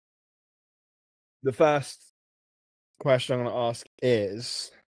the first question I'm going to ask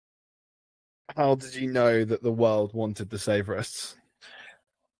is, how did you know that the world wanted the Savourists?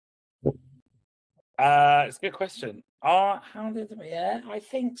 It's a good question. I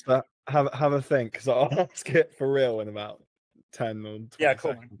think. So have a think, because I'll ask it for real in about 10 or 20 Yeah,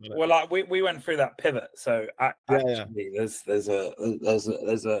 cool. seconds. Well, like we went through that pivot, so actually, there's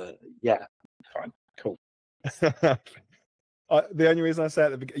a yeah, fine, cool. The only reason I say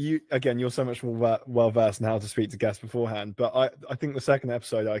it, you're so much more well versed in how to speak to guests beforehand. But I think the second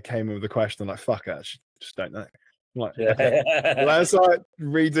episode I came in with a question like, fuck it, I just don't know. I'm like, okay, let's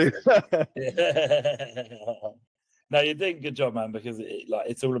redo. No, you're doing a good job, man, because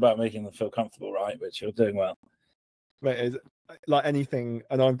it's all about making them feel comfortable, right? Which you're doing well. Mate, like anything,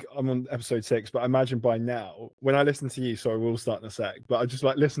 and I'm on episode 6, but I imagine by now, when I listen to you, sorry, we'll start in a sec, but I just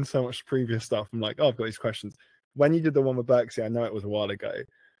like listen to so much previous stuff. I'm like, oh, I've got these questions. When you did the one with Berksy, I know it was a while ago,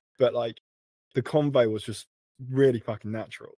 but like the convo was just really fucking natural.